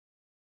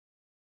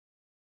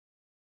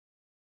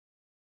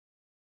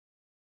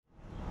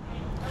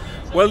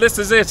Well, this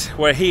is it.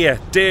 We're here,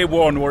 day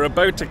one. We're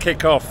about to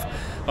kick off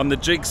on the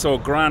Jigsaw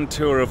Grand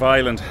Tour of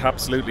Ireland.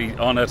 Absolutely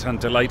honoured and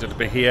delighted to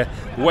be here.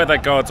 Weather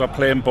gods are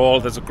playing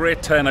ball. There's a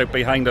great turnout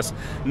behind us.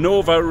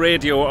 Nova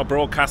Radio are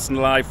broadcasting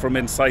live from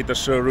inside the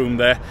showroom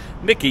there.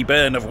 Nicky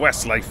Byrne of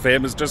Westlife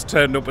fame has just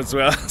turned up as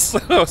well.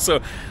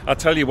 So I'll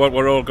tell you what,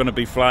 we're all going to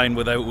be flying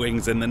without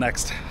wings in the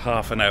next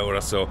half an hour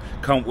or so.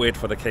 Can't wait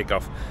for the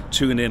kick-off.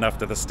 Tune in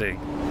after the sting.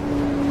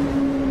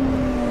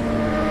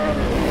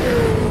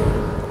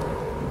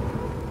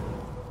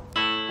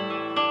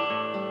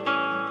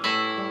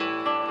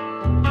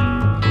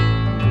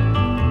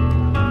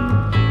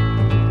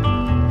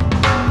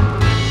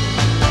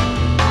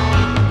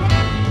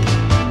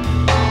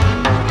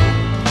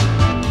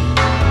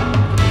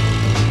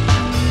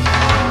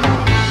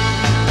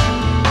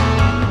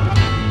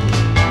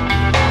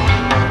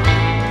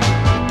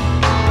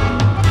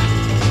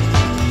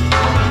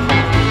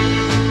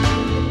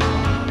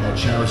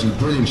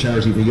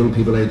 Charity for young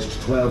people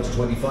aged 12 to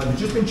 25. We've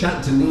just been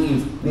chatting to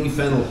Niamh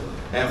Fennell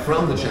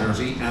from the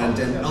charity, and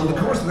on the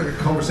course of the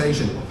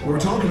conversation we were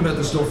talking about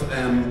the stuff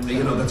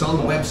you know, that's on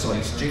the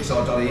website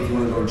jigsaw.ie if you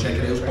want to go and check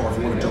it out, or if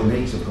you want to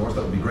donate, of course,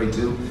 that would be great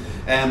too,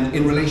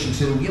 in relation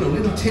to, you know,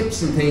 little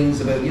tips and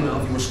things about, you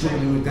know, if you were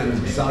struggling with kind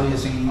of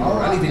anxiety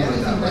or anything like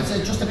that,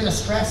 right? Just a bit of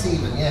stress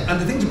even, yeah. And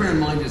the thing to bear in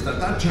mind is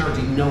that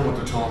charity know what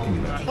they're talking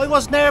about. I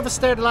was nervous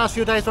there the last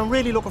few days, but I'm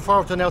really looking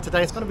forward to it now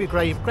today. It's going to be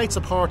great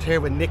support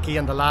here with Nicky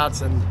and the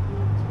lads, and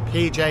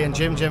PJ and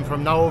Jim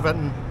from Nova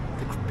and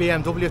the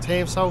BMW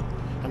team, so,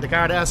 and the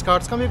Garda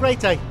Escort. It's going to be a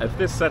great day. If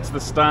this sets the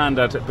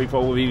standard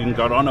before we even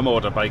got on a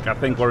motorbike, I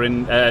think we're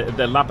in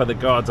the lap of the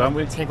gods, aren't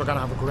we? I think we're going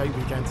to have a great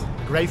weekend.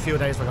 A great few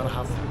days we're going to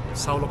have.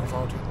 So looking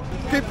forward to it.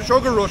 Keep the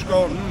sugar rush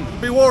going.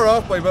 Be wore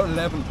off by about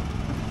 11.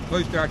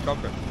 Nice dark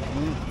chocolate.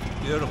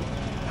 Beautiful.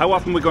 How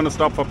often are we going to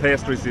stop for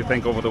pastries, do you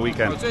think, over the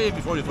weekend? I'd say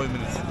every 45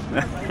 minutes. Stop,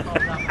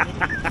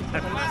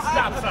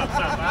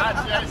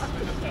 man.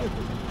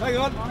 Hang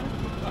on.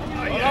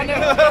 Hold on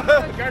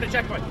there. Guard the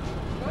checkpoint.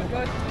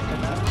 Good.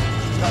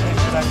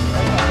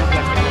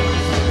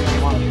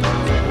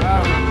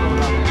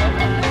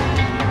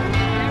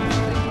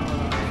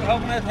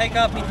 Hoping to take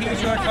off my t-shirt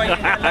so I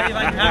can get live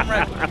on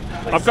camera.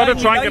 I've got to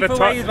try and get a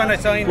top.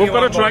 We've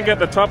got to try and get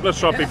the topless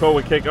shot before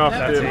we kick off.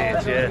 That's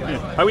it,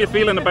 yeah. How are you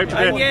feeling about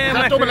today? Yeah,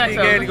 I'm actually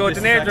really good.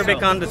 The nerves were a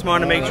bit on this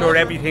morning, make sure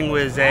everything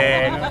was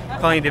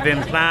kind of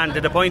in plan,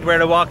 to the point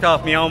where I walked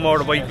off my own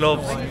motorbike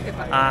gloves,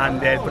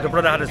 and but the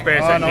brother had a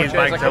spare set in his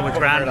bag, so it's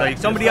grand. Like,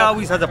 somebody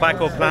always has a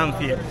backup plan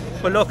for you.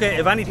 But look,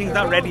 if anything's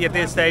not ready at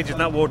this stage, it's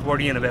not worth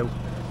worrying about.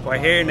 We're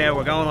here now,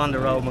 we're going on the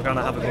road, and we're going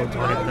to have a good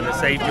time and a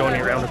safe journey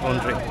around the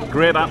country.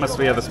 Great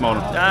atmosphere this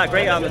morning.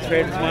 Great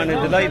atmosphere this morning.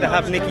 Delighted to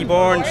have Nicky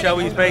Byrne show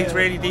his face,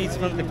 really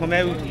decent to come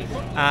out.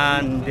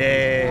 And,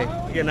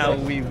 you know,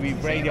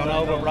 we've radio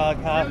over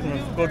broadcasting,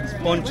 a good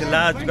bunch of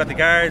lads. We've got the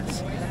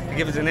guards to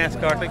give us an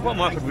escort. Like, what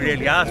more could we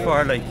really ask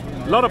for? Like,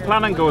 a lot of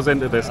planning goes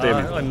into this,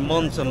 David.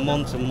 Months and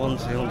months and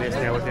months doing this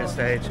now at this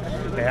stage.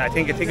 I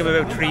think I'm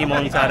about 3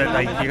 months at it.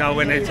 Like, you know,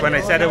 when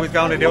I said I was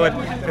going to do it,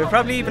 it was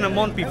probably even a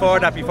month before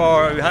that,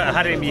 before I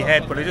had it in my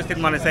head, but I just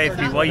didn't want to say it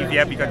to my wife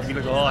yet, because she'd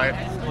be like,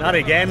 oh, not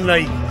again,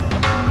 like.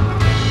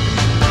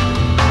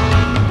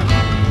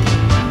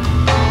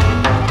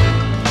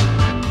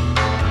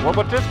 Well,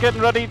 we're just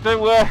getting ready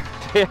to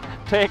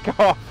take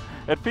off.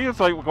 It feels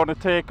like we're going to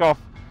take off.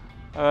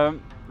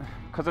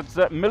 Because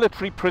it's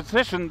military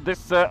precision,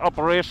 this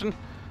operation.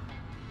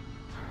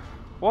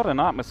 What an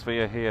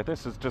atmosphere here.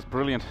 This is just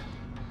brilliant.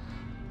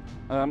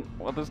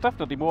 Well, there's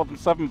definitely more than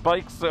 7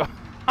 bikes, so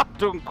I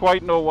don't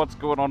quite know what's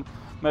going on.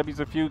 Maybe there's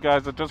a few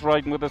guys that are just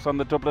riding with us on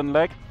the Dublin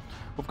leg.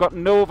 We've got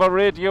Nova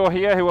Radio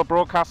here who are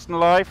broadcasting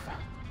live.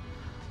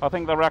 I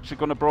think they're actually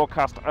going to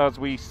broadcast as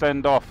we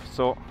send off.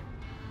 So,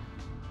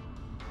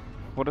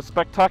 what a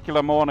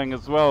spectacular morning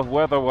as well,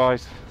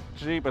 weather-wise.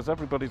 Jeepers,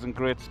 everybody's in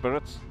great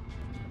spirits.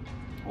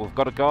 We've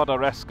got a Garda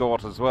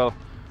escort as well.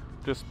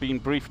 Just been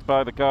briefed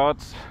by the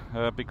guards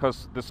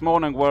because this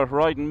morning we're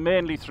riding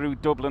mainly through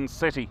Dublin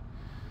City.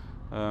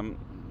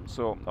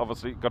 So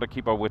obviously got to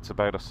keep our wits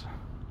about us.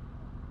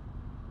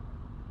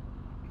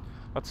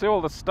 I'd say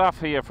all the staff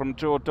here from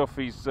Joe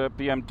Duffy's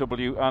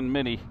BMW and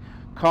Mini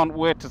can't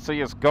wait to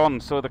see us gone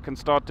so they can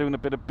start doing a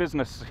bit of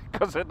business,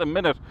 because at the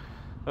minute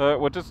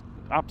we're just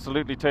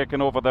absolutely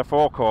taking over their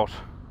forecourt.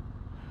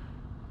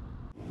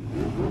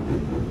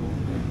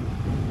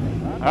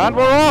 And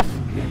we're off!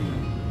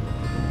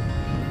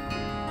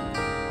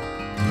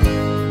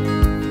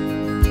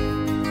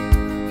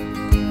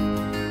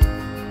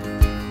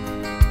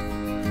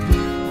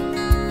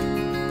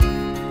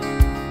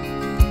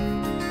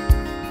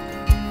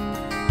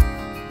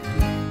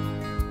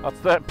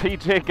 That's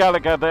PJ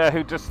Gallagher there,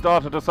 who just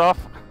started us off.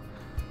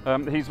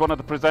 He's one of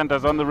the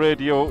presenters on the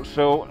radio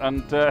show,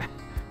 and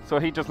so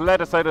he just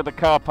led us out of the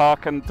car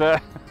park and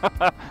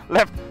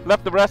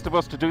left the rest of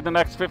us to do the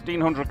next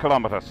 1,500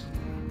 kilometres.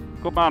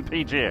 Good man,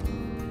 PJ.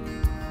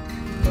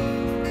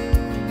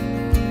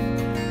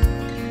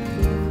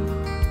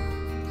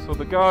 So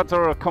the guards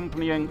are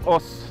accompanying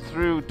us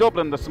through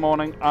Dublin this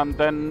morning, and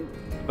then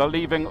they're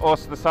leaving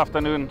us this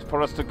afternoon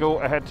for us to go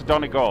ahead to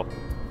Donegal.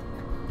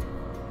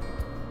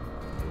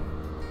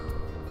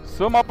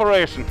 Some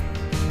operation.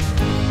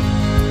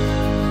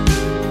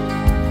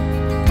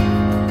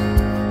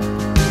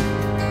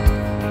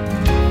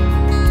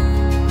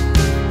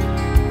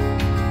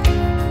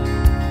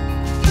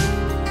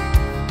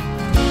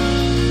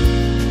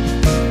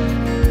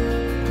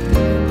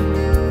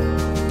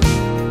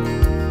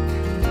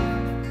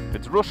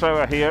 It's rush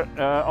hour here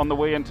on the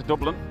way into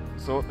Dublin,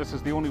 so this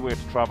is the only way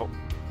to travel.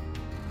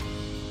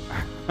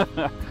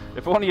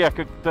 If only I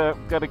could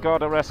get a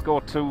Garda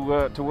escort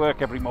to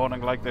work every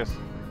morning like this.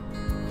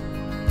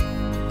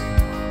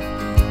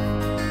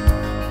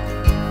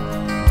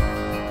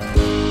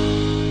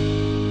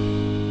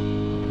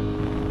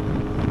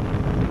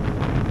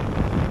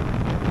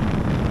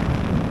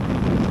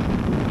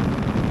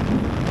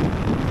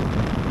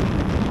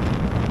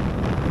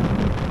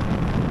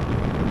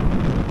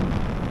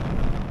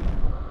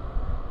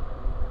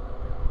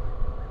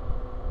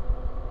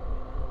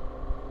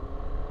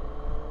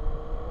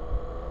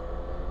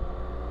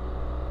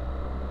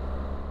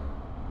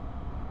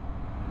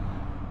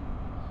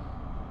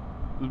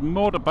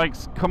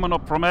 Motorbikes coming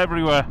up from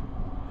everywhere.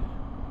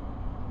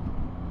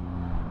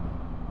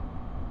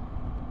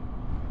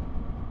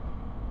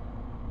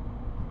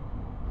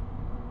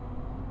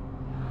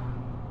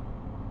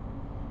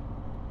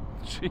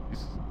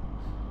 Jeez.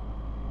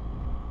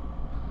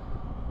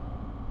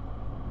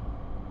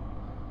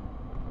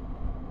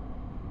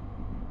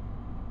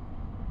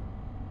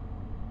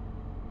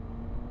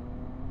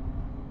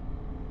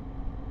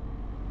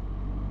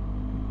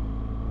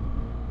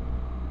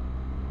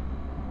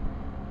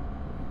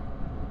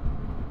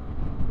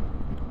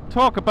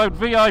 Talk about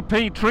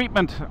VIP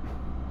treatment.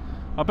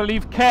 I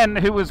believe Ken,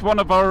 who was one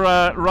of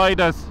our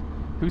riders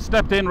who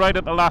stepped in right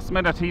at the last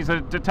minute, he's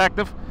a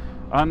detective,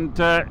 and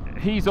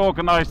he's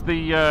organised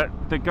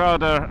the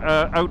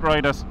Garda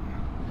Outriders.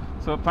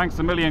 So thanks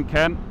a million,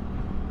 Ken.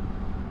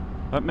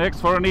 That makes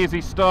for an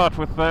easy start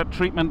with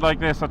treatment like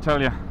this, I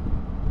tell you.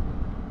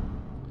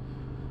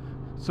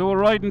 So we're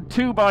riding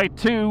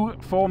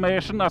 2x2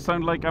 formation. I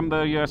sound like I'm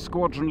the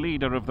squadron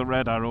leader of the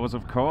Red Arrows,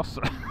 of course.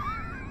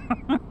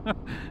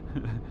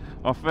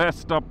 Our first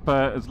stop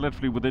is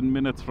literally within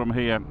minutes from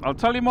here. I'll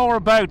tell you more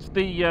about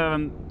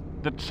the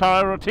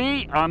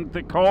charity and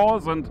the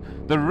cause and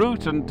the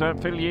route, and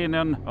fill you in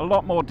on a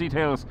lot more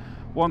details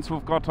once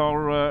we've got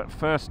our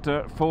first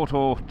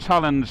photo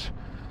challenge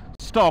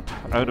stop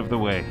out of the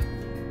way.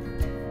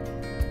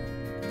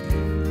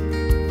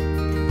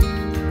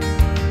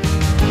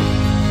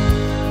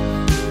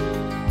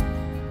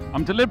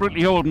 I'm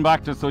deliberately holding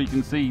back just so you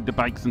can see the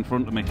bikes in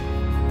front of me.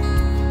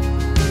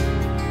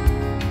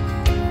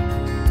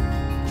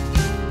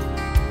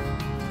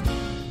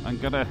 And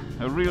get a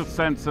real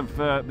sense of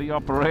the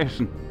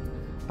operation.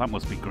 That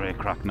must be great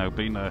crack now,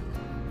 being a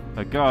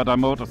Garda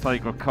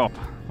motorcycle cop.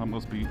 That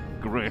must be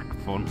great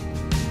fun.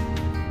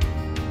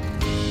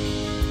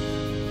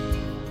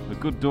 A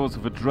good dose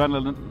of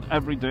adrenaline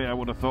every day, I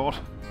would have thought.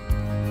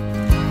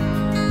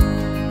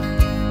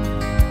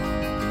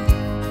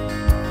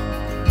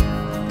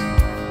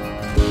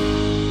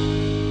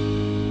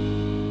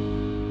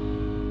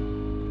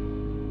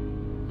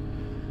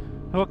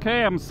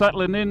 Okay, I'm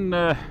settling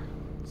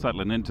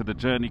into the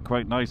journey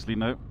quite nicely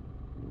now.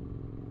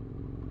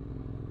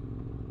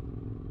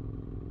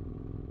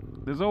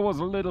 There's always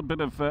a little bit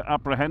of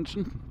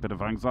apprehension, bit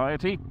of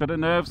anxiety, bit of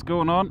nerves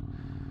going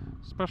on,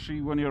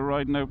 especially when you're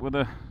riding out with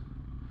a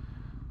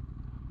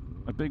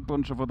big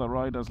bunch of other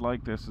riders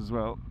like this as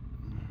well.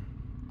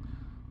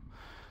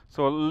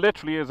 So it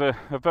literally is a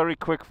very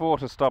quick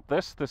photo stop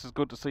this. This is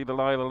good to see the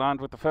lie of the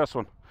land with the first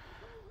one.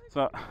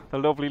 So the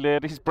lovely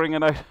ladies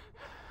bringing out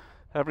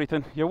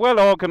everything. You're well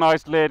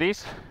organised,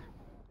 ladies.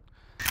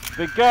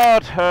 The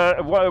guard,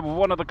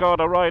 one of the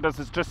Garda riders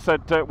has just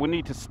said we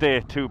need to stay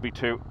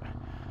 2x2,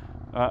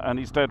 and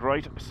he's dead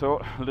right.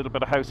 So a little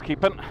bit of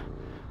housekeeping.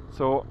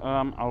 So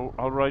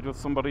I'll ride with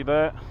somebody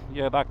there.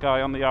 Yeah, that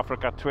guy on the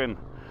Africa Twin.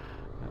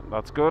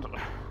 That's good.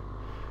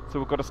 So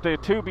we've got to stay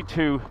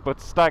 2x2,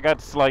 but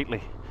staggered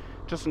slightly,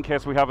 just in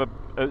case we have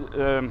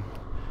an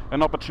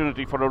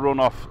opportunity for a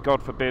run-off.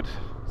 God forbid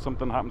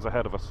something happens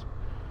ahead of us.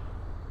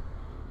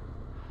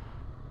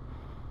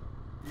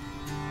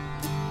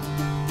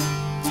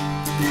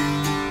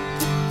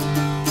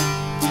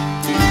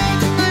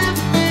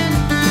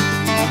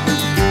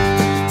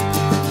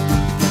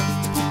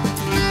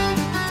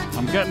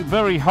 Getting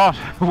very hot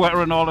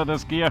wearing all of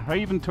this gear. I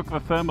even took the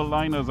thermal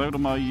liners out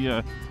of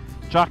my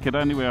jacket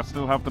anyway. I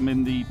still have them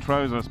in the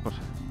trousers, but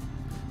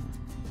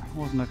I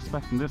wasn't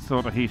expecting this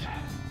sort of heat.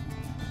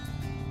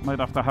 Might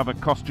have to have a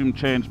costume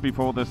change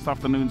before this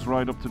afternoon's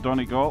ride up to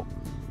Donegal.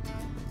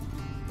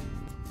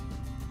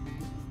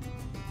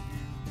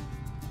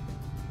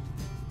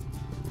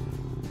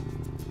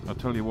 I'll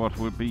tell you what,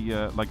 we'll be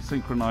like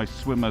synchronized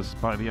swimmers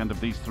by the end of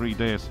these 3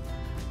 days.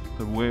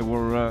 The way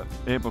we're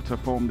able to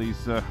form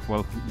these,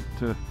 well,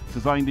 to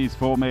design these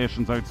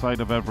formations outside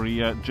of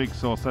every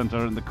jigsaw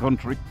centre in the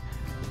country.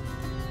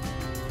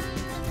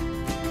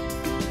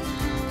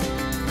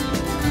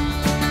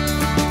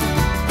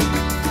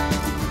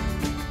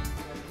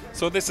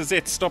 So this is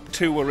it, stop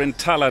 2, we're in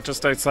Tala,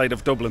 just outside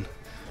of Dublin.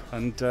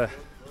 And I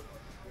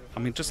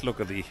mean, just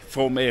look at the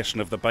formation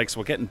of the bikes,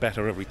 we're getting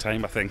better every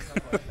time, I think.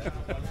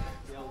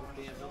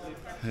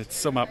 It's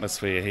some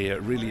atmosphere here,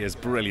 it really is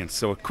brilliant.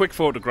 So a quick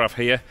photograph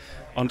here,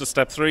 onto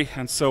step 3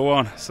 and so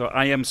on. So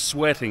I am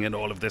sweating in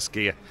all of this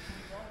gear.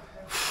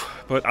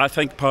 But I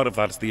think part of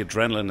that is the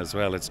adrenaline as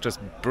well. It's just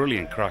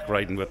brilliant crack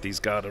riding with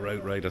these Garda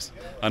outriders.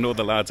 I know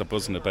the lads are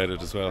buzzing about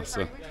it as well,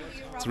 so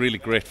it's really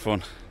great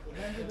fun.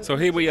 So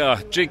here we are,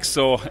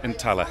 Jigsaw in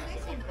Tala.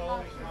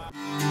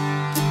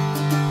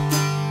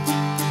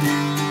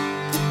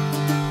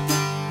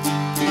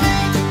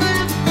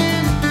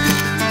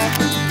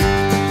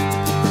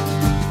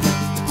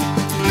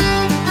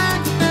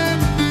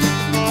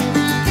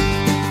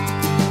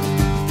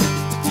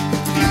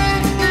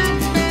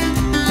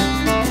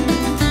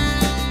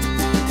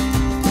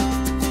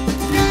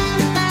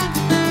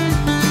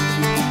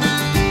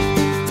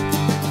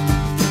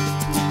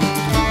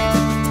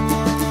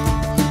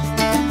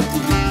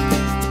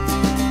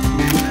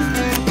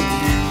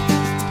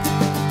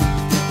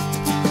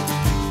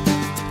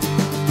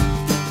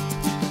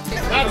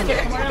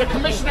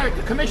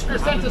 The commissioner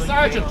sent a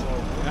sergeant.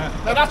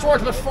 Now that's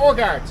worth about 4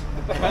 guards.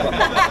 All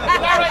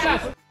right,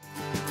 lads.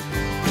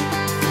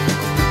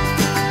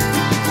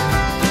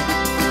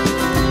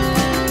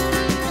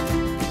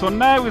 So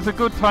now is a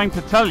good time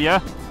to tell you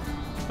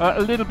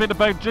a little bit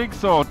about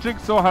Jigsaw.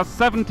 Jigsaw has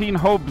 17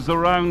 hubs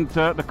around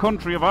the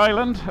country of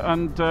Ireland,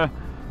 and they're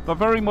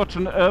very much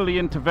an early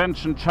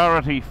intervention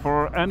charity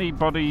for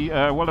anybody,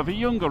 well, of a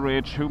younger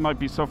age who might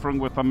be suffering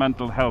with their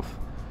mental health.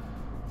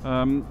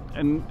 An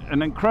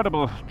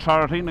incredible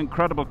charity, an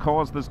incredible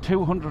cause. There's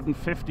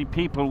 250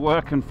 people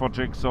working for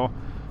Jigsaw.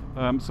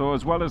 So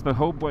as well as the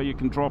hub where you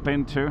can drop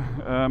into,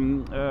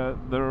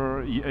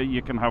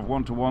 you can have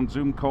one-to-one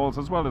Zoom calls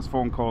as well as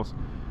phone calls.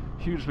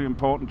 Hugely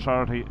important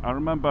charity. I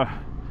remember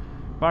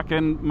back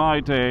in my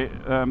day,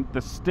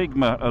 the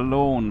stigma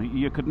alone,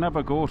 you could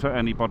never go to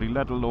anybody,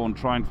 let alone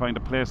try and find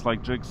a place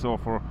like Jigsaw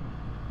for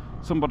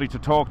somebody to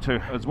talk to,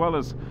 as well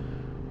as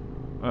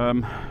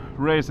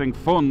raising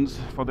funds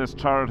for this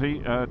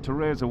charity. To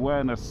raise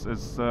awareness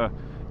is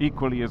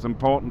equally as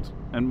important,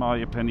 in my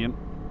opinion,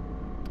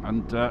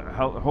 and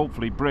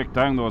hopefully break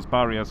down those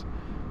barriers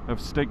of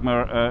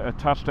stigma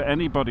attached to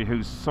anybody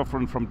who's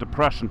suffering from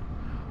depression,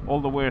 all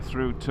the way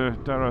through to,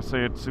 dare I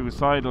say it,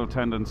 suicidal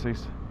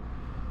tendencies.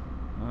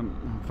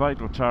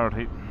 Vital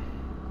charity.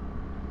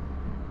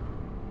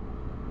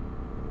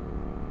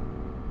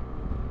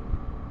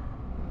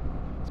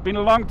 It's been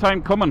a long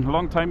time coming, a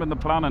long time in the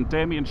planning.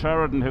 Damien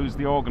Sheridan, who's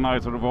the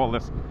organiser of all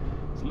this,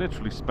 has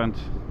literally spent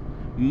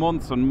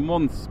months and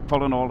months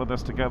pulling all of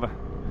this together.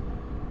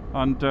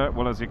 And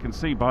well, as you can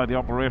see by the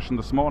operation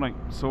this morning,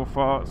 so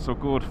far so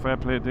good. Fair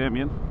play,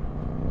 Damien.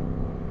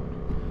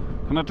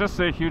 Can I just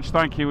say a huge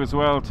thank you as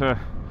well to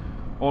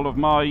all of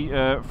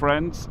my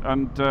friends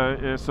and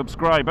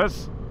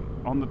subscribers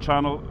on the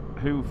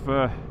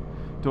who've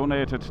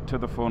donated to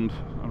the fund.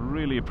 I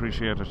really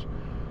appreciate it.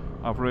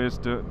 I've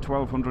raised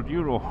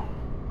 €1,200,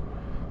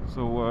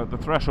 so the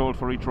threshold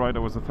for each rider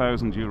was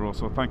 €1,000,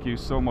 so thank you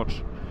so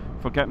much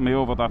for getting me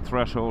over that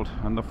threshold,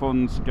 and the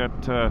funds get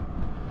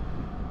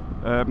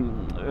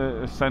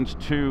sent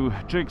to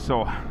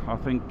Jigsaw, I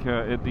think,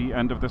 at the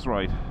end of this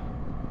ride.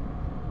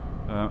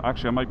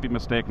 Actually, I might be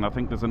mistaken, I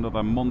think there's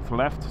another month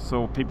left,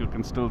 so people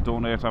can still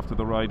donate after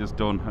the ride is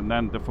done, and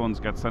then the funds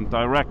get sent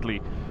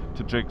directly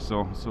to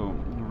Jigsaw, so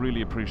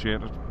really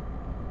appreciate it.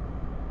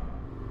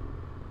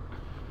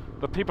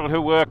 The people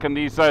who work in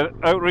these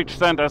outreach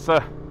centres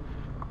are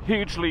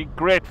hugely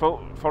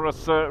grateful for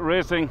us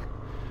raising,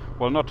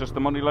 well, not just the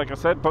money, like I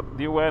said, but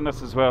the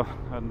awareness as well.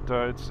 And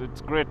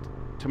it's great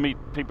to meet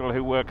people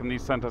who work in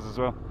these centres as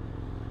well,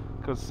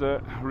 because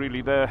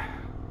really they're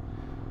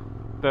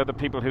the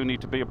people who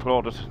need to be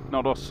applauded,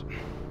 not us.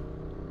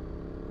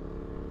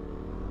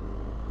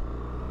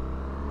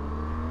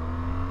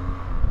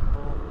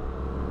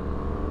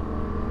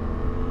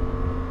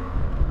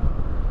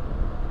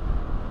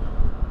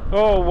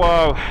 Oh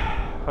wow,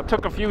 I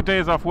took a few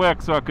days off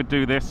work so I could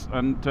do this,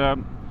 and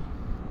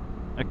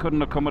I couldn't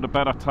have come at a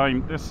better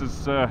time. This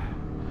is,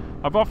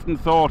 I've often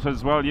thought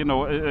as well, you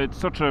know, it's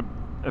such a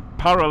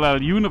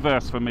parallel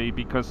universe for me,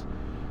 because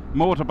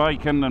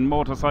motorbiking and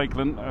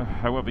motorcycling,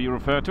 however you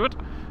refer to it,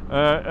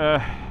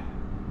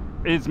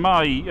 is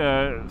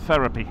my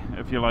therapy,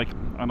 if you like,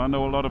 and I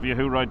know a lot of you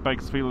who ride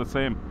bikes feel the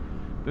same.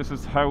 This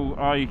is how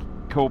I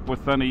cope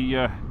with any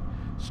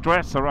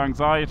stress or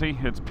anxiety.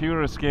 It's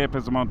pure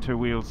escapism on two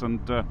wheels, and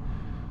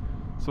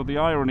so the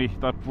irony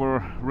that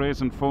we're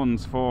raising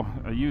funds for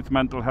a youth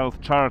mental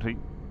health charity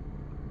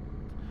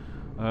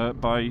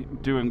by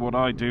doing what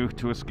I do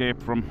to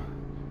escape from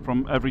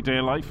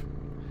everyday life,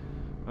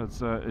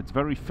 it's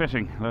very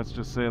fitting, let's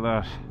just say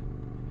that.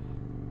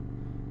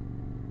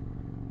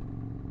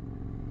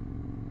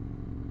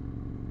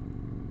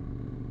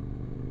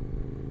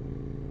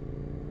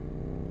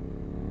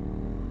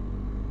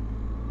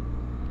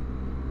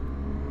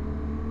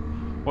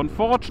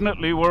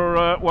 Unfortunately,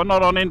 we're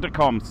not on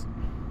intercoms.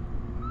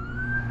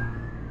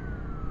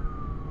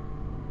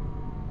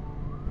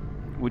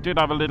 did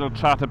have a little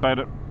chat about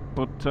it,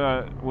 but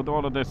with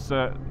all of this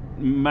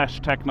mesh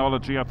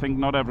technology, I think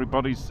not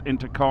everybody's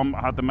intercom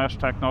had the mesh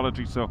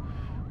technology, so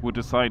we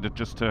decided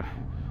just to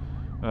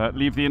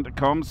leave the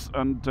intercoms,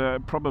 and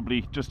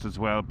probably just as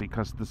well,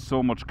 because there's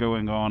so much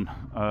going on.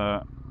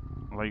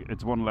 Like,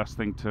 it's one less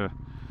thing to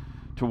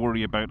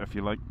worry about, if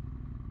you like.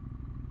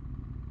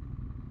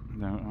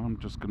 Now I'm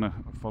just gonna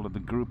follow the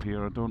group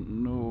here. I don't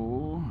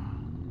know.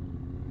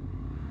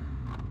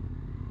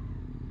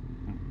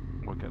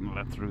 We're getting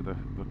let through the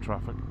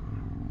traffic.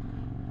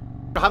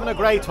 We're having a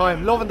great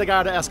time, loving the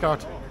Garda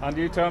Escort. And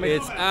you, Tony?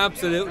 It's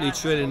absolutely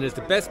thrilling. It's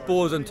the best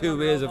buzz on two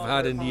wheels I've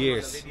had in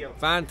years.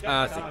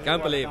 Fantastic,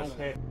 can't believe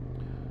it.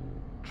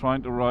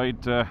 Trying to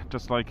ride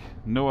just like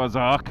Noah's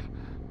Ark,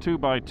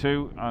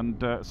 2x2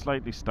 and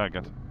slightly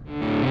staggered.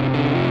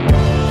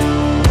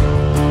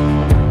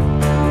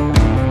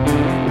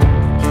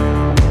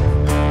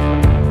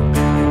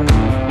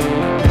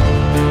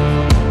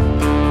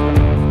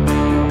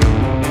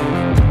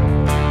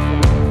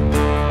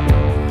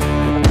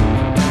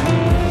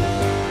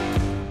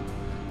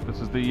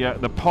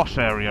 The posh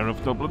area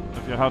of Dublin,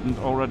 if you hadn't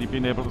already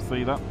been able to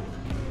see that.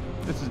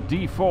 This is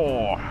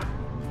D4.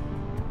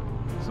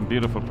 Some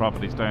beautiful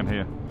properties down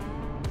here.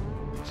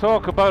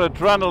 Talk about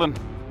adrenaline.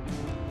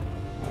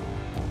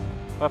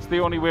 That's the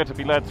only way to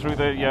be led through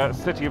the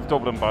city of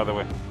Dublin, by the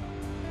way.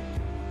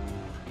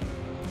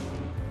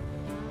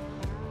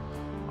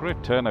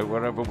 Great turnout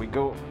wherever we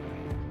go.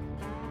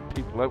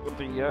 People out with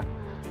the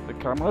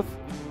cameras.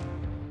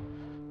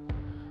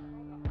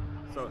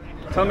 So,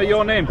 tell me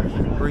your name.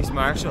 Reese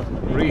Marshall.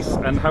 Reese,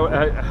 and how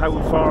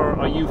far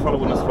are you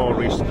following us for,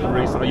 Reese?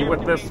 Are you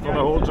with this for the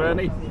whole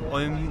journey?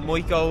 I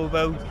might go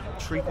about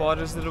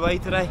 3/4 of the way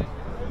today,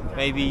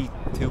 maybe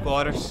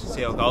 2/4.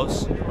 See how it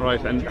goes.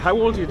 Right, and how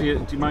old are you?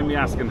 Do you mind me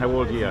asking how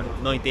old you are?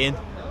 19.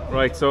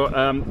 Right, so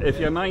if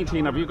you're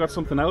 19, have you got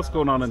something else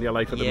going on in your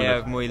life at the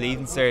minute? Yeah, my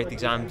leaving cert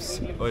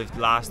exams. I've the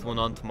last one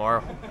on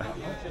tomorrow,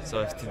 so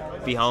I have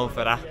to be home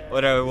for that.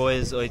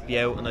 Otherwise, I'd be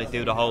out and I'd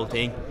do the whole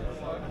thing.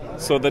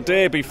 So the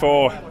day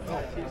before,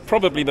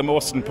 probably the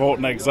most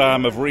important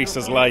exam of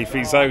Reese's life,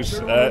 he's out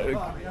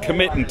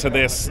committing to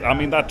this. I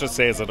mean, that just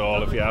says it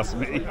all, if you ask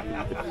me.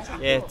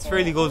 Yeah, it's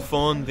really good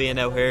fun being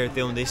out here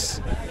doing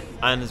this,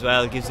 and as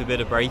well it gives a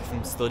bit of break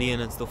from studying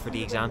and stuff for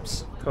the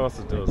exams. Of course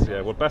it does, yeah.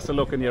 Well, best of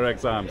luck in your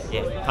exams.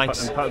 Yeah,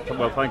 thanks.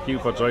 Well, thank you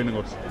for joining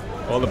us.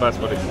 All the best,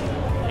 buddy.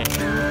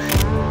 Yeah.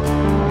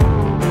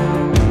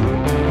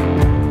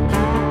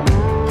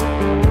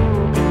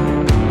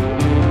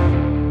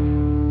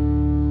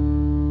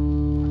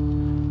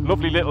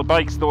 Lovely little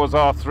bikes, those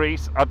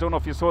R3s. I don't know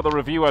if you saw the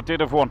review I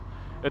did of one.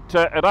 It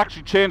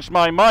actually changed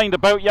my mind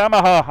about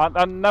Yamaha.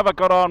 I never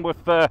got on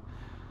with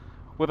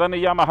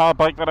any Yamaha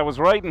bike that I was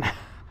riding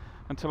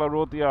until I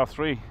rode the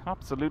R3.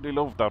 Absolutely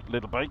loved that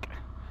little bike.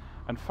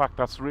 In fact,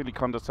 that's really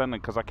condescending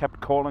because I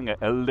kept calling it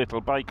a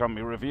little bike on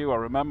my review. I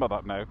remember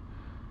that now.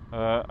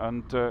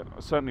 And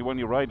certainly when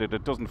you ride it,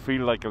 it doesn't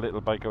feel like a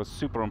little bike. I was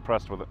super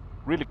impressed with it.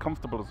 Really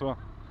comfortable as well.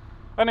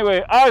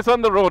 Anyway, eyes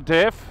on the road,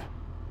 Dave.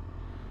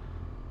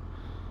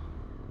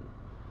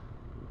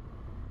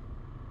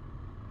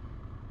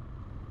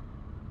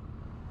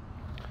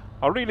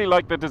 I really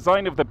like the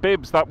design of the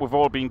bibs that we've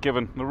all been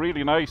given. They're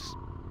really nice.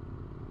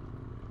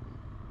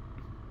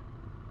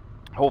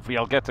 Hopefully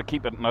I'll get to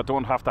keep it and I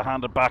don't have to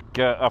hand it back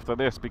after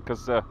this,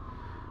 because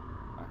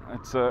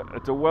it's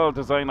a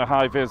well-designed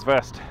high-vis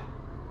vest.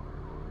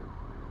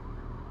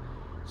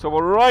 So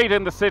we're right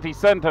in the city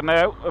centre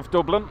now of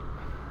Dublin.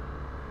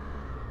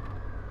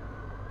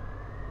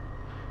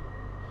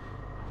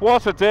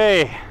 What a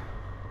day!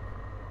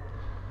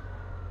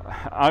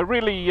 I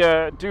really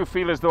do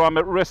feel as though I'm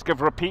at risk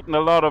of repeating a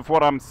lot of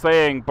what I'm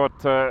saying,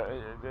 but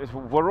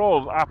we're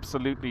all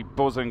absolutely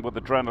buzzing with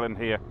adrenaline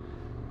here.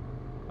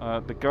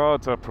 The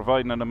guards are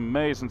providing an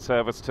amazing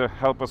service to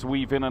help us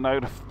weave in and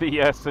out of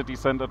the city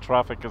centre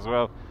traffic as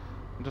well.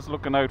 I'm just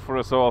looking out for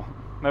us all.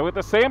 Now at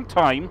the same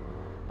time,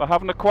 they're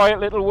having a quiet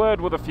little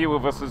word with a few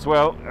of us as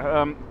well,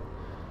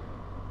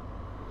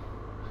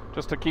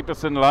 just to keep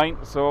us in line.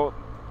 So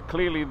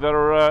clearly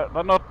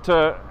they're not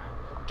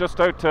just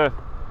out to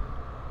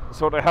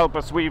sort of help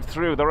us weave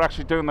through, they're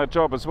actually doing their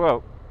job as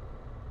well.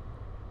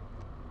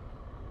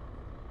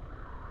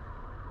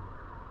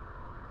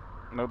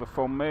 Now the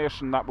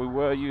formation that we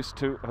were used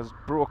to has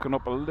broken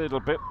up a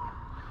little bit.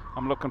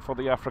 I'm looking for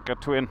the Africa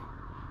Twin.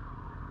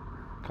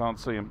 Can't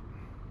see him.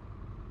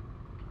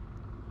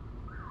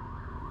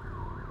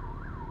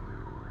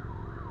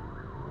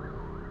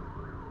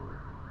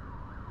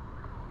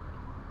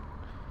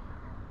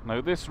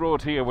 Now this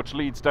road here, which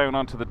leads down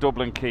onto the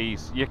Dublin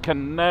Quays, you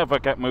can never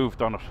get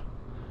moved on it,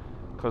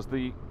 because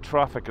the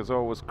traffic is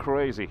always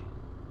crazy.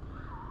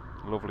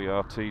 Lovely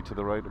RT to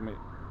the right of me.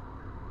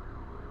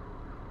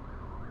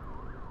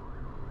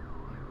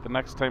 The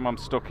next time I'm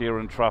stuck here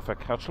in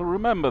traffic, I shall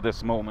remember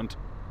this moment.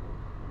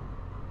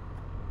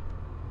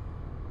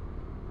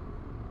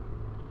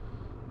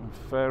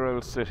 A fair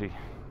old city.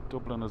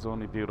 Dublin is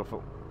only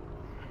beautiful.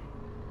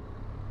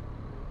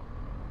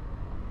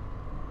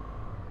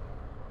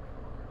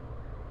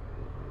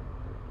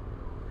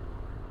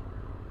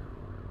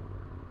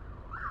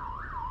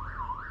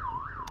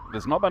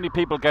 There's not many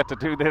people get to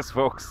do this,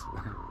 folks.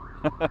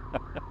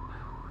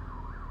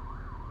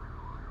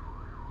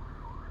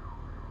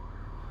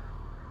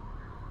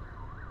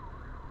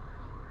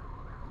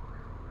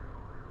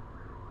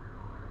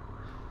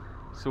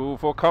 So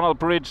we've O'Connell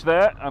Bridge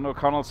there and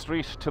O'Connell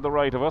Street to the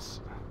right of us.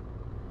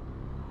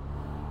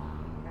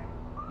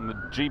 And the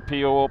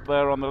GPO up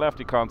there on the left,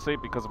 you can't see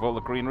it because of all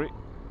the greenery.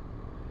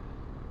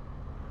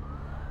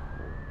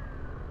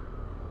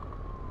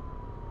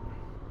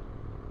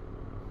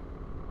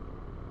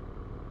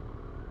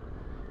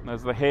 And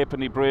there's the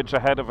Halfpenny Bridge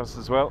ahead of us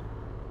as well.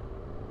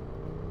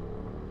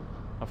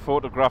 I've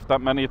photographed that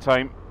many a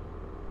time.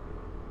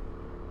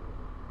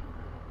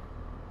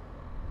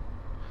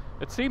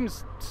 It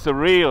seems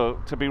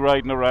surreal to be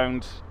riding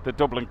around the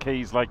Dublin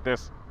Quays like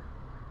this.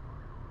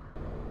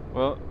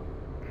 Well,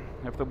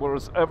 if there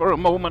was ever a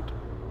moment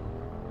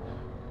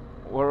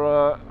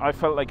where I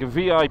felt like a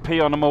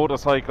VIP on a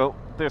motorcycle,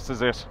 this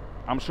is it.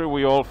 I'm sure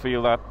we all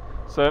feel that.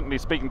 Certainly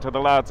speaking to the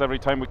lads every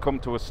time we come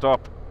to a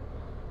stop,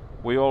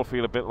 we all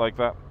feel a bit like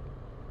that.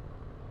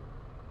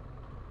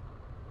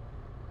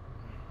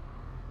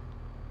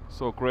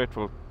 So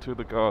grateful to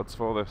the gods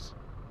for this.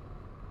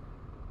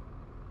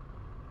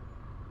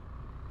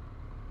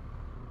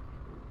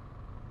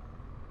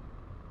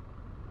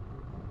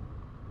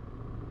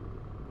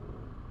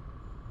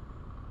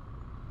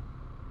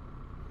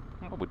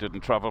 Well, we didn't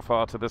travel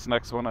far to this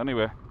next one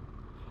anyway.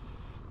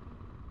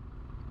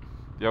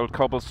 The old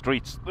cobble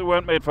streets, they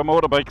weren't made for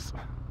motorbikes.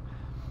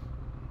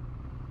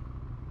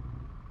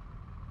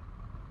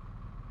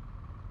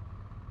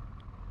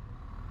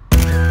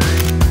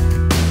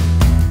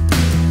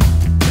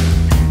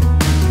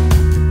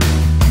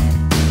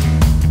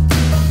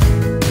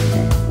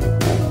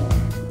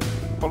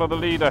 Follow the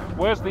leader.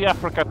 Where's the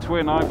Africa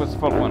twin I was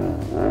following?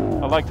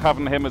 I liked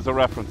having him as a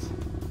reference.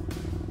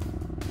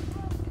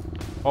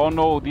 Oh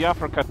no, the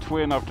Africa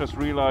twin I've just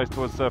realised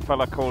was a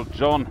fella called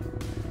John.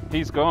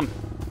 He's gone.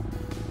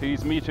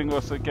 He's meeting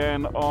us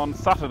again on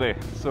Saturday,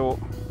 so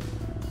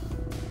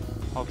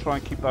I'll try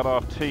and keep that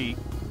RT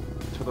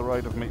to the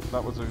right of me.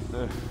 That was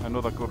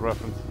another good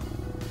reference.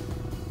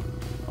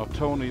 Oh,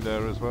 Tony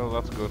there as well,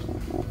 that's good.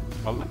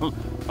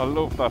 I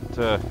love that,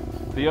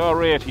 the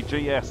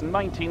R80GS,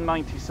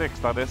 1996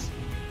 that is.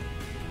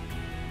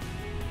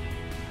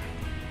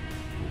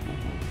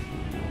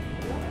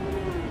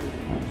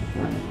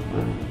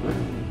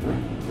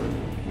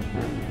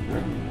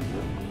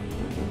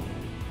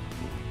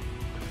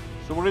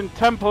 So we're in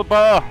Temple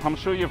Bar, I'm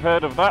sure you've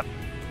heard of that.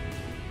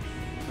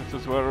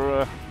 This is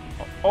where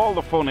all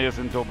the fun is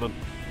in Dublin.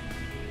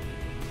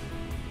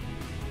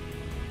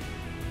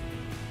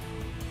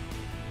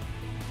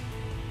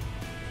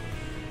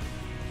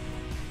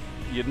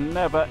 You'd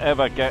never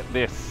ever get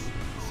this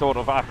sort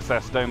of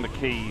access down the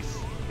quays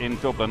in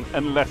Dublin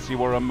unless you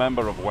were a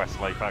member of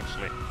Westlife,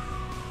 actually,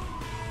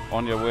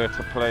 on your way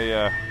to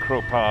play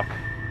Crow Park.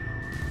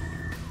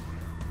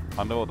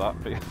 I know that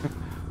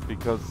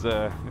because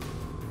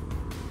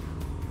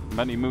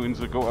many moons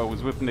ago I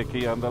was with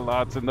Nicky and the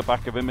lads in the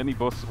back of a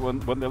minibus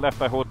when they left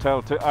their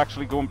hotel to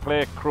actually go and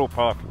play Crow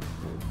Park.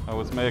 I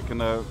was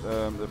making a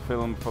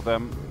film for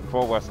them,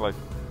 for Westlife,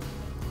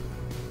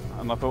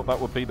 and I thought that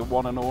would be the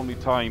one and only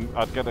time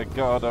I'd get a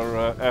guard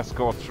or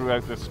escort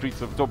throughout the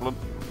streets of Dublin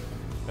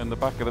in the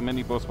back of the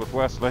minibus with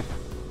Westlife.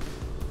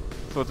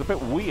 So it's a bit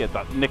weird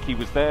that Nicky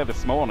was there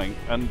this morning,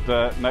 and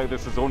now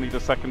this is only the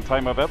second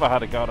time I've ever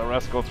had a guard or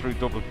escort through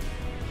Dublin.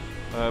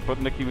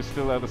 But Nicky was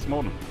still there this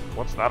morning.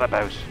 What's that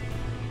about?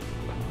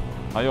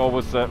 I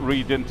always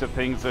read into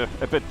things a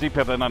bit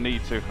deeper than I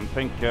need to and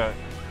think,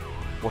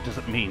 what does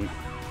it mean?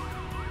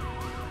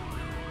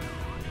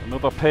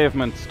 Another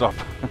pavement stop.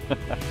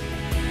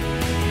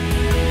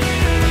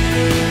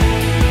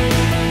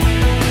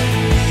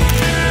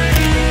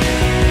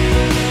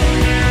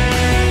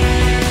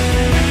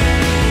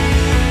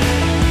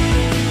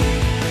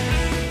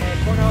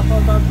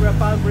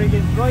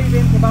 Balbriggan, drive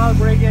into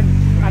Balbriggan,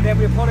 and then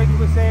we'll pull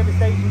into a service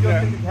station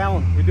just in the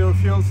town. We do a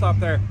fuel stop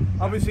there.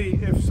 Obviously,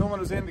 if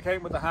someone is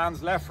indicating with the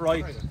hands left,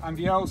 right, and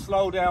the old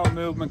slow down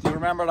movement, you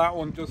remember that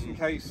one just in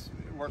case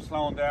we're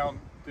slowing down,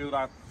 do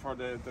that for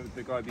the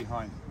guy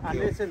behind. And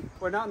listen,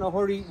 we're not in a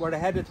hurry, we're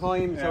ahead of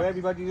time, so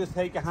everybody just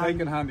take a hand.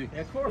 Take it handy.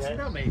 Yeah, of course, you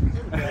know me.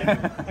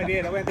 I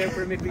did, I went out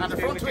for a midweek. And the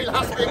front wheel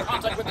has to be in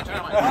contact with the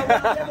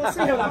tarmac. We'll see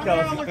how that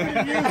goes.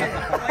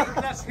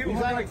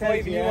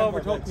 You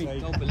overtook me.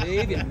 Don't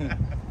believe you.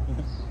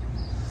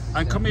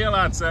 And come here,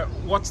 lads,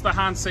 what's the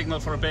hand signal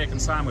for a bacon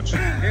sandwich? Go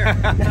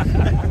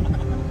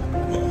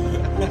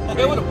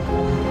with him.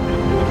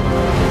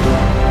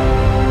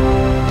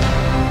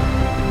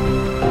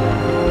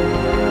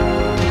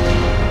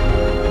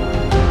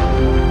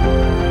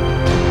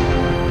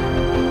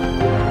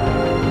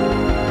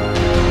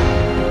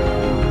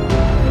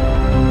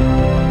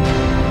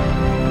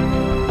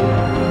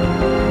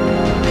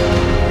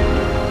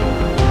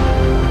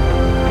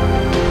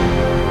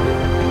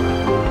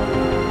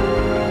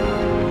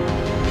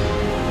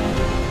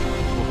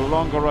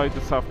 Longer ride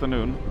this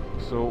afternoon,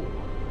 so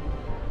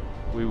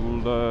we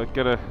will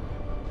get a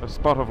a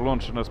spot of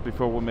lunch in us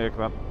before we make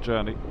that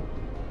journey.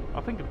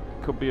 I think it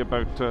could be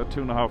about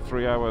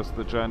 2.5–3 hours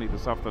the journey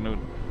this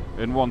afternoon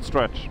in one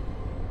stretch,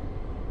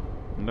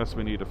 unless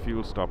we need a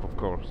fuel stop, of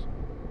course.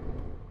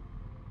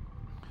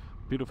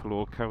 Beautiful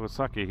old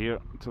Kawasaki here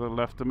to the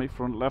left of me,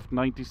 front left,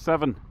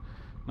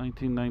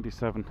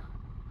 1997.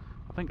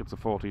 I think it's a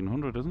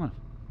 1400, isn't it?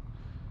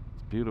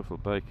 It's a beautiful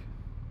bike,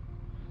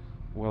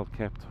 well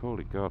kept.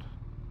 Holy God.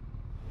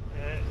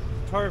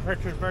 Tire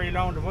pressure is very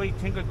low, and I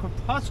think I could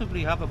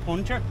possibly have a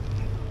puncture.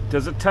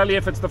 Does it tell you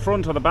if it's the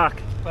front or the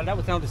back? Well, that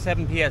was down to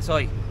 7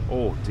 psi.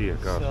 Oh dear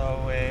God.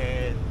 So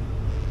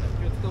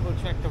let's double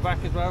check the back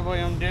as well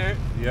while I'm there.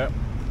 Yeah.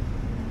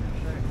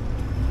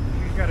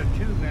 She's got a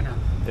tube in her.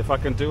 If I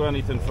can do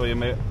anything for you,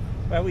 mate.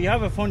 Well, we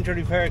have a puncture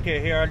repair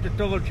kit here. I'll just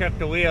double check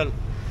the wheel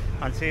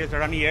and see if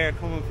there's any air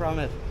coming from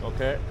it.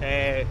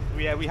 Okay.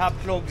 We have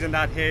plugs in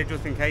that here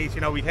just in case,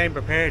 you know, we came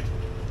prepared.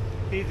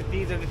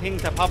 These are the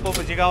things that pop up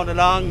as you're going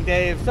along,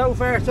 Dave. So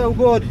far, so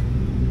good.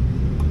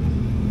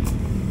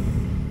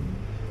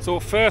 So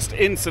first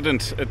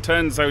incident, it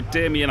turns out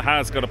Damien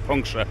has got a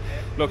puncture.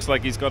 Looks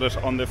like he's got it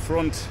on the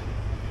front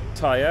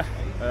tyre.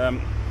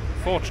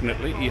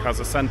 Fortunately, he has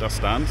a centre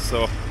stand,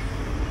 so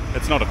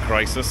it's not a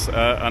crisis.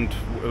 And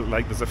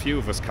like, there's a few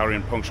of us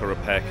carrying puncture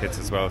repair kits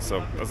as well.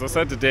 So as I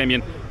said to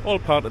Damien, all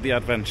part of the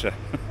adventure.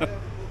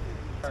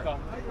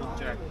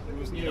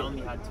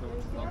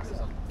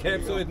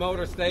 Campsite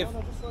motors, Dave.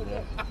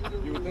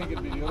 You would think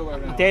it'd be the other way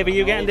around. Dave, are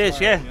you getting this?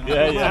 Yeah.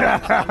 Yeah.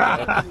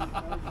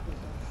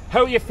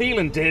 How are you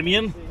feeling,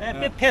 Damien? A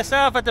bit pissed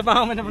off at the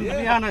moment, to be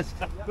honest.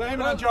 Blame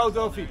it on Joe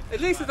Duffy. At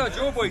least it's not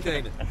your boy,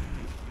 Damien.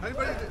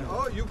 Anybody?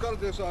 Oh, you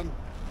got this on.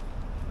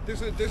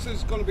 This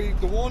is going to be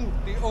the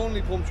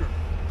only puncture.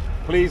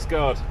 Please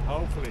God.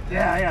 Hopefully.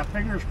 Yeah,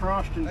 fingers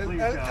crossed and please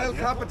God. El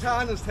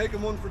Capitan has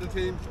taken one for the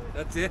team.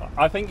 That's it.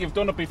 I think you've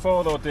done it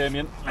before though,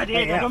 Damien. I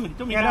did.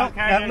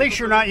 At least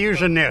you're not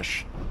using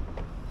this.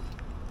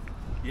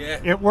 Yeah.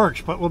 It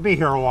works, but we'll be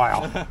here a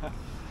while.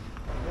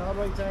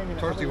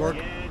 Thirsty work.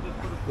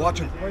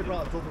 Watching.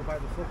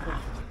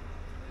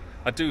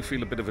 I do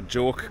feel a bit of a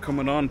joke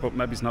coming on, but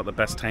maybe it's not the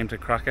best time to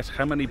crack it.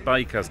 How many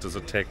bikers does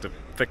it take to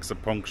fix a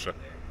puncture?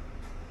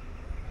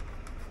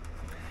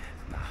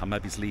 Nah,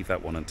 maybe leave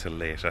that one until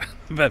later.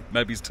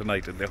 Maybe it's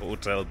tonight in the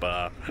hotel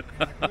bar.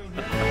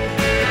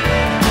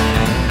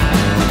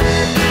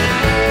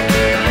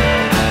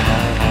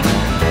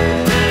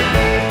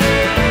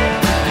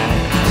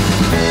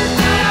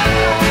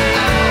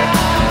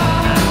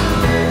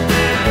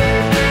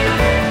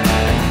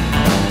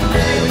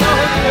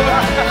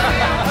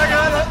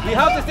 We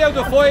have to stay out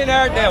the fine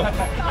art now.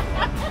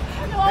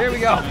 Here we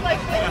go.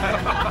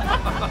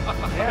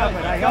 Yeah,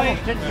 but I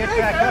almost didn't get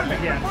back up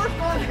again.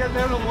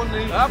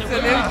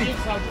 Absolutely.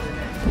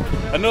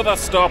 Another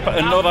stop,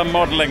 another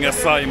modelling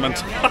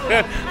assignment.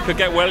 Could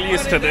get well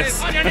used to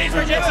this. On your knees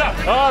for Jigsaw.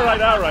 All right.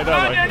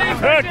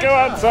 Go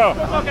on, so.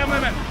 Okay,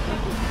 movement.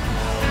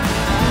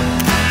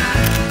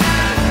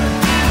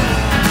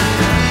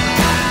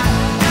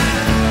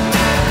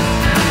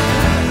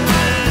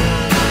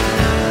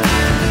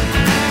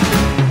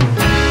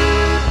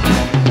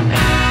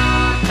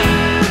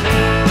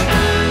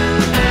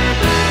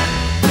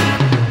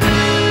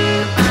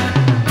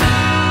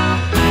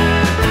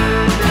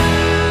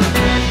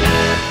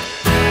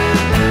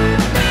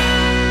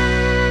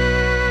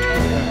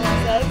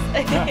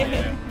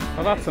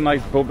 Well, that's a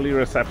nice bubbly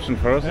reception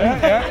for us.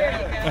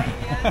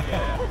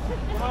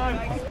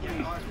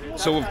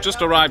 So we've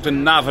just arrived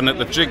in Navan at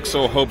the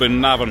Jigsaw hub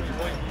in Navan,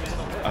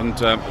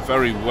 and a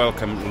very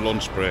welcome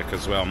lunch break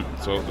as well.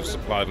 So they've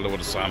supplied a load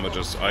of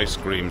sandwiches, ice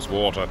creams,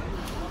 water.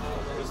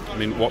 I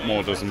mean, what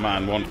more does a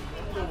man want?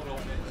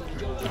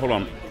 Hold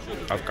on,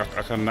 I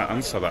can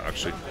answer that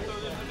actually.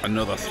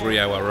 Another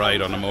 3-hour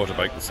ride on a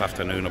motorbike this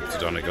afternoon up to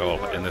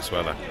Donegal in this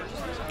weather.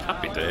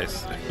 Happy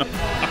days.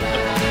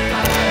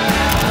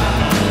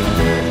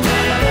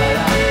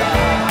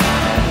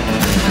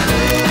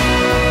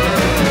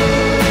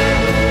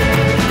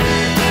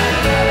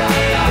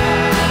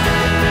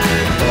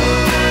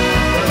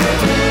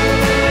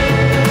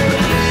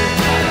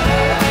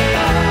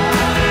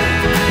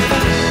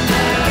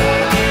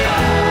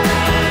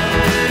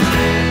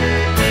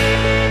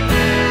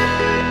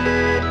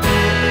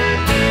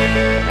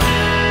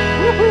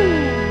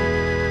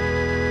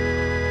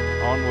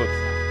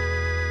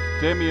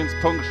 Damien's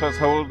puncture's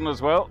holding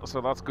as well,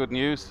 so that's good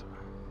news.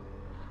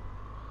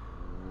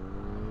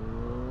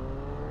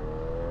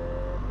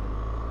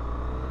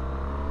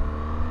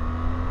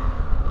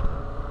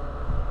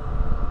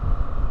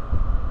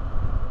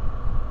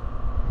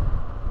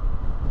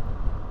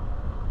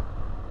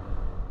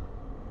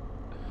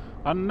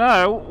 And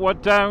now we're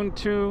down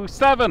to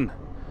 7.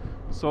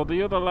 So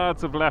the other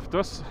lads have left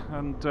us,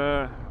 and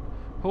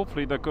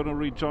hopefully they're going to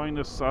rejoin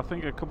us. I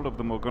think a couple of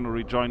them are going to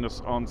rejoin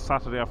us on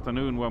Saturday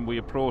afternoon when we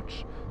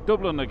approach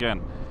Dublin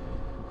again.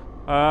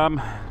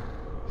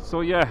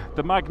 So yeah,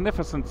 the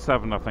Magnificent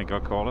 7, I think I'll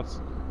call it.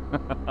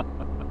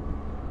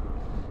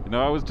 You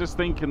know, I was just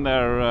thinking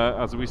there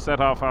as we set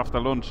off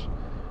after lunch,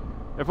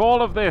 If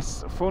all of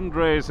this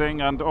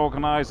fundraising and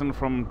organising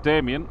from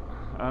Damien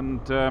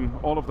and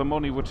all of the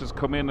money which has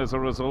come in as a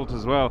result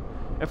as well,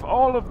 if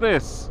all of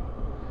this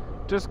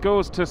just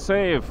goes to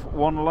save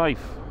one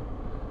life,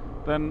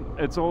 then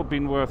it's all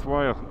been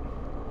worthwhile.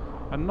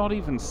 And not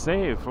even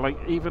save, like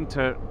even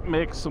to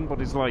make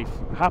somebody's life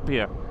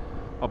happier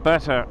or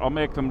better, or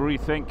make them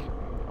rethink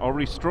or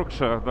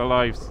restructure their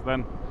lives,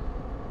 then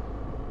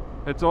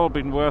it's all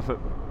been worth it.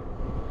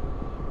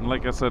 And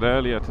like I said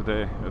earlier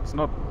today, it's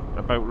not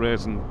about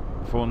raising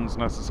funds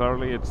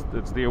necessarily,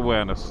 it's the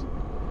awareness.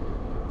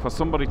 For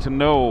somebody to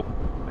know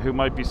who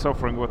might be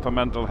suffering with their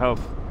mental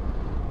health.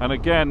 And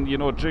again, you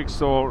know,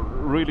 Jigsaw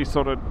really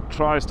sort of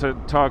tries to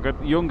target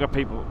younger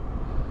people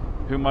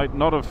who might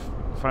not have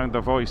found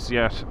their voice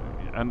yet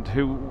and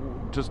who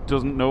just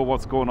doesn't know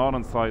what's going on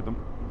inside them.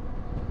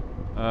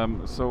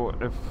 So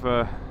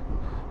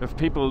if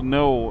people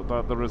know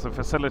that there is a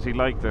facility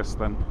like this,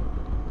 then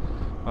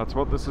that's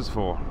what this is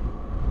for.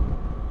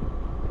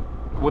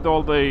 With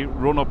all the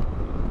run-up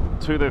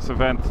to this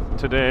event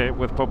today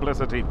with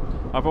publicity,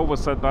 I've always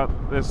said that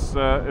this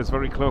is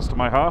very close to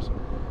my heart.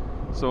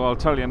 So I'll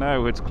tell you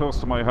now, it's close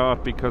to my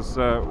heart because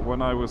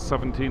when I was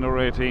 17 or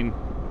 18,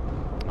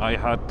 I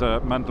had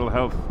mental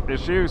health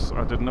issues.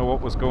 I didn't know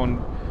what was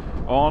going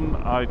on.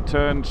 I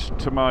turned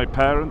to my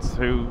parents,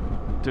 who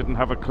didn't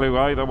have a clue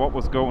either what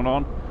was going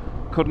on.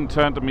 Couldn't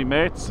turn to me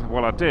mates.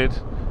 Well, I did,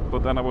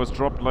 but then I was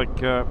dropped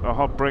like a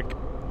hot brick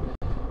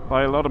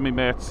by a lot of me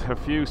mates. A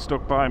few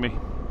stuck by me,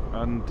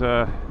 and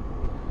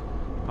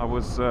I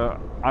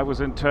was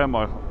in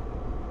turmoil.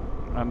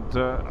 And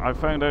I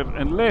found out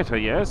in later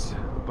years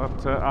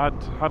that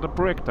I'd had a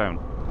breakdown,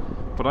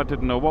 but I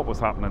didn't know what was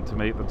happening to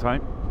me at the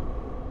time.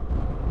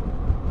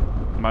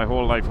 My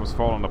whole life was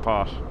falling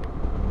apart.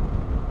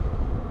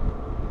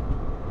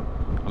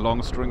 A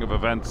long string of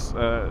events.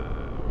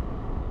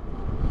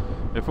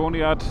 If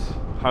only I'd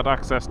had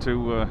access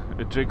to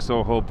a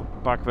Jigsaw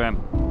hub back then.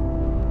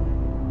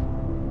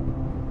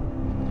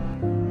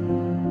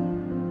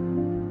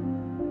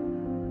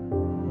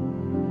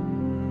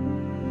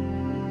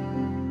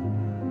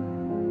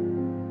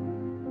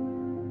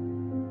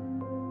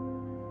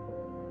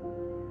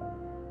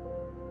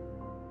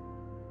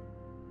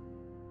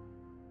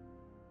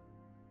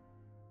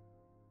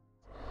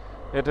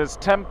 It is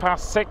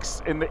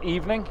 6:10 in the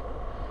evening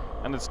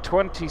and it's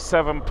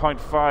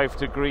 27.5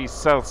 degrees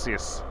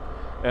Celsius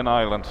in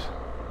Ireland,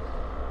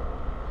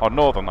 or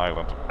Northern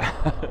Ireland.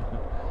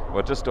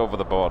 We're just over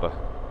the border.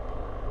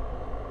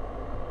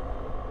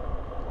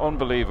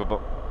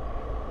 Unbelievable.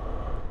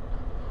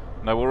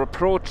 Now we're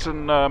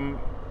approaching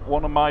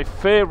one of my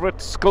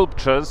favourite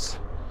sculptures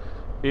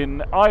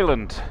in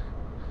Ireland,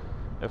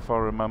 if I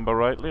remember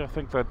rightly. I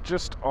think they're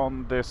just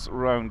on this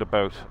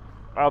roundabout.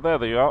 Ah, there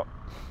they are.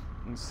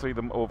 You can see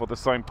them over the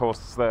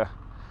signposts there.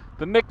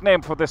 The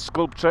nickname for this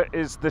sculpture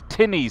is the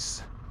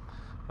Tinnies,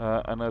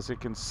 and as you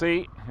can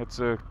see, it's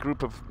a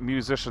group of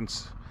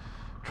musicians,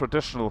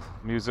 traditional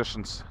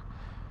musicians.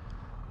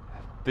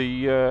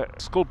 The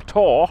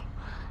sculptor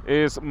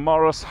is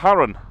Maurice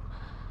Harron,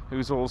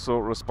 who's also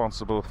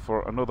responsible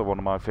for another one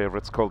of my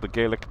favourites called the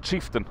Gaelic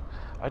Chieftain.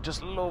 I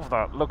just love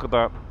that. Look at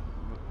that.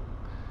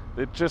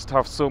 They just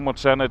have so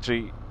much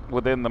energy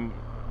within them.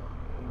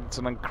 It's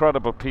an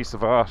incredible piece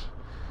of art.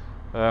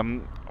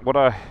 What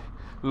I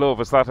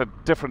love is that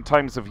at different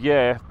times of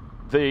year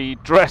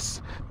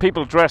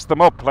people dress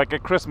them up. Like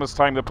at Christmas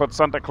time they put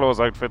Santa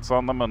Claus outfits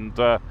on them,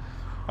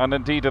 and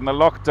indeed in the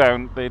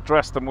lockdown they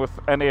dressed them with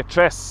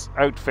NHS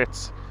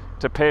outfits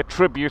to pay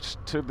tribute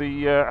to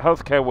the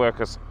healthcare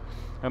workers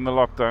in the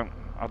lockdown.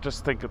 I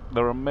just think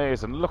they're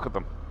amazing. Look at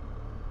them.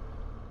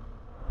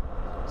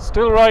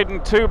 Still riding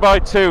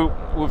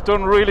 2x2. We've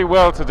done really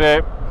well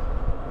today.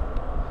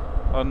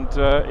 And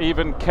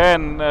even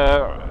Ken,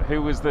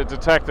 who was the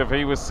detective,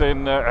 he was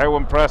saying how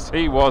impressed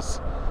he was.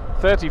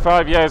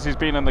 35 years he's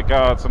been in the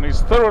Guards, and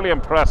he's thoroughly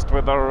impressed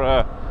with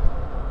our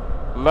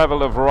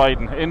level of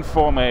riding in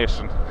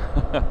formation.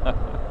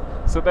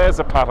 So there's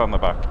a pat on the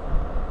back.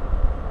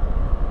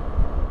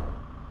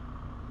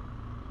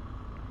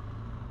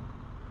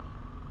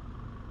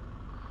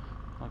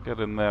 I'll get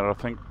in there, I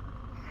think.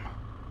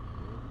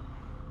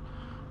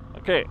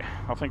 Okay,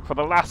 I think for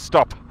the last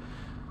stop,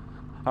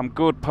 I'm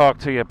good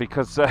parked here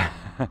because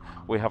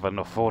we have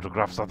enough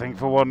photographs, I think,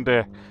 for one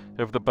day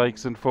of the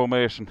bikes in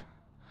formation.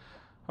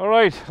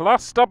 Alright,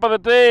 last stop of the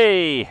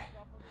day.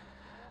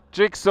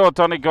 Jigsaw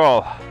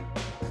Donegal.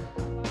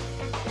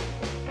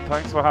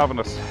 Thanks for having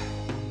us.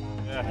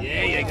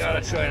 Yeah, you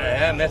gotta try the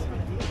helmet.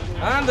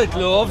 And the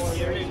gloves.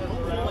 Here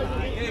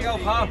you go,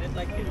 pal.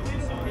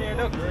 Here,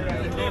 look.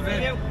 The glove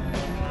in.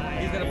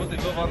 He's gonna put the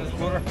glove on his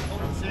brother.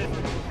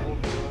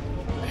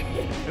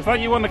 Is that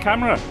you on the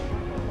camera?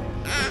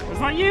 Is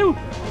that you?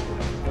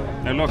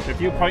 Now look, if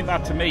you point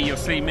that to me, you'll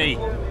see me.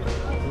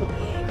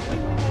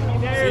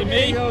 See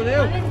me?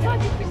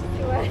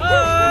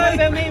 Hi! What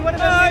about me? What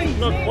about me?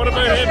 Look, what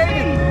about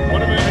him?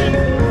 What about him?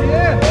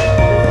 Yeah.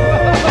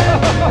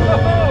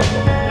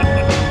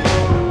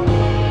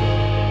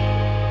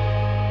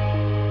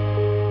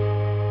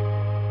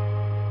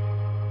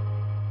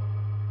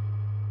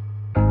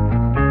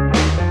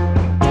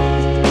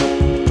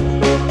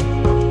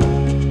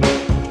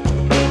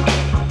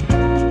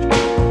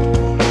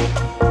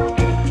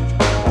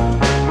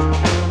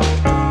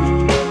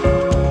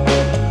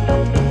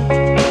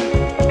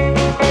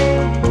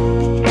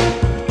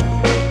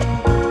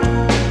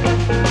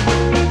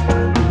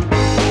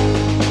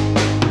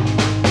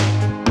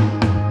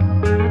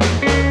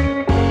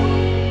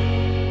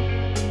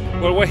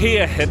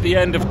 here at the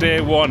end of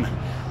day one.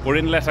 We're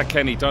in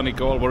Letterkenny,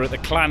 Donegal. We're at the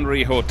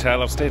Clanry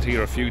Hotel. I've stayed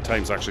here a few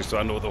times actually, so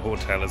I know the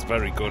hotel is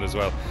very good as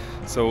well.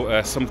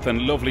 So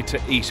something lovely to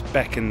eat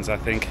beckons, I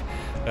think.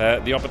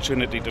 The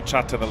opportunity to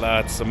chat to the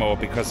lads some more,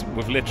 because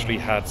we've literally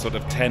had sort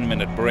of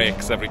 10-minute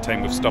breaks every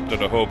time we've stopped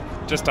at a hub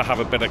just to have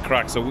a bit of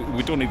crack. So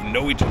we don't even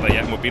know each other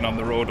yet, and we've been on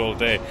the road all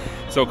day.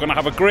 So going to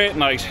have a great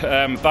night.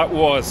 That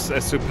was a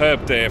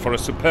superb day for a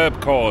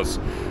superb cause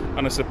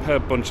and a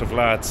superb bunch of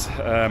lads.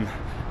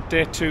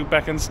 Day 2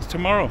 beckons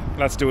tomorrow.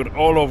 Let's do it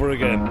all over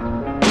again.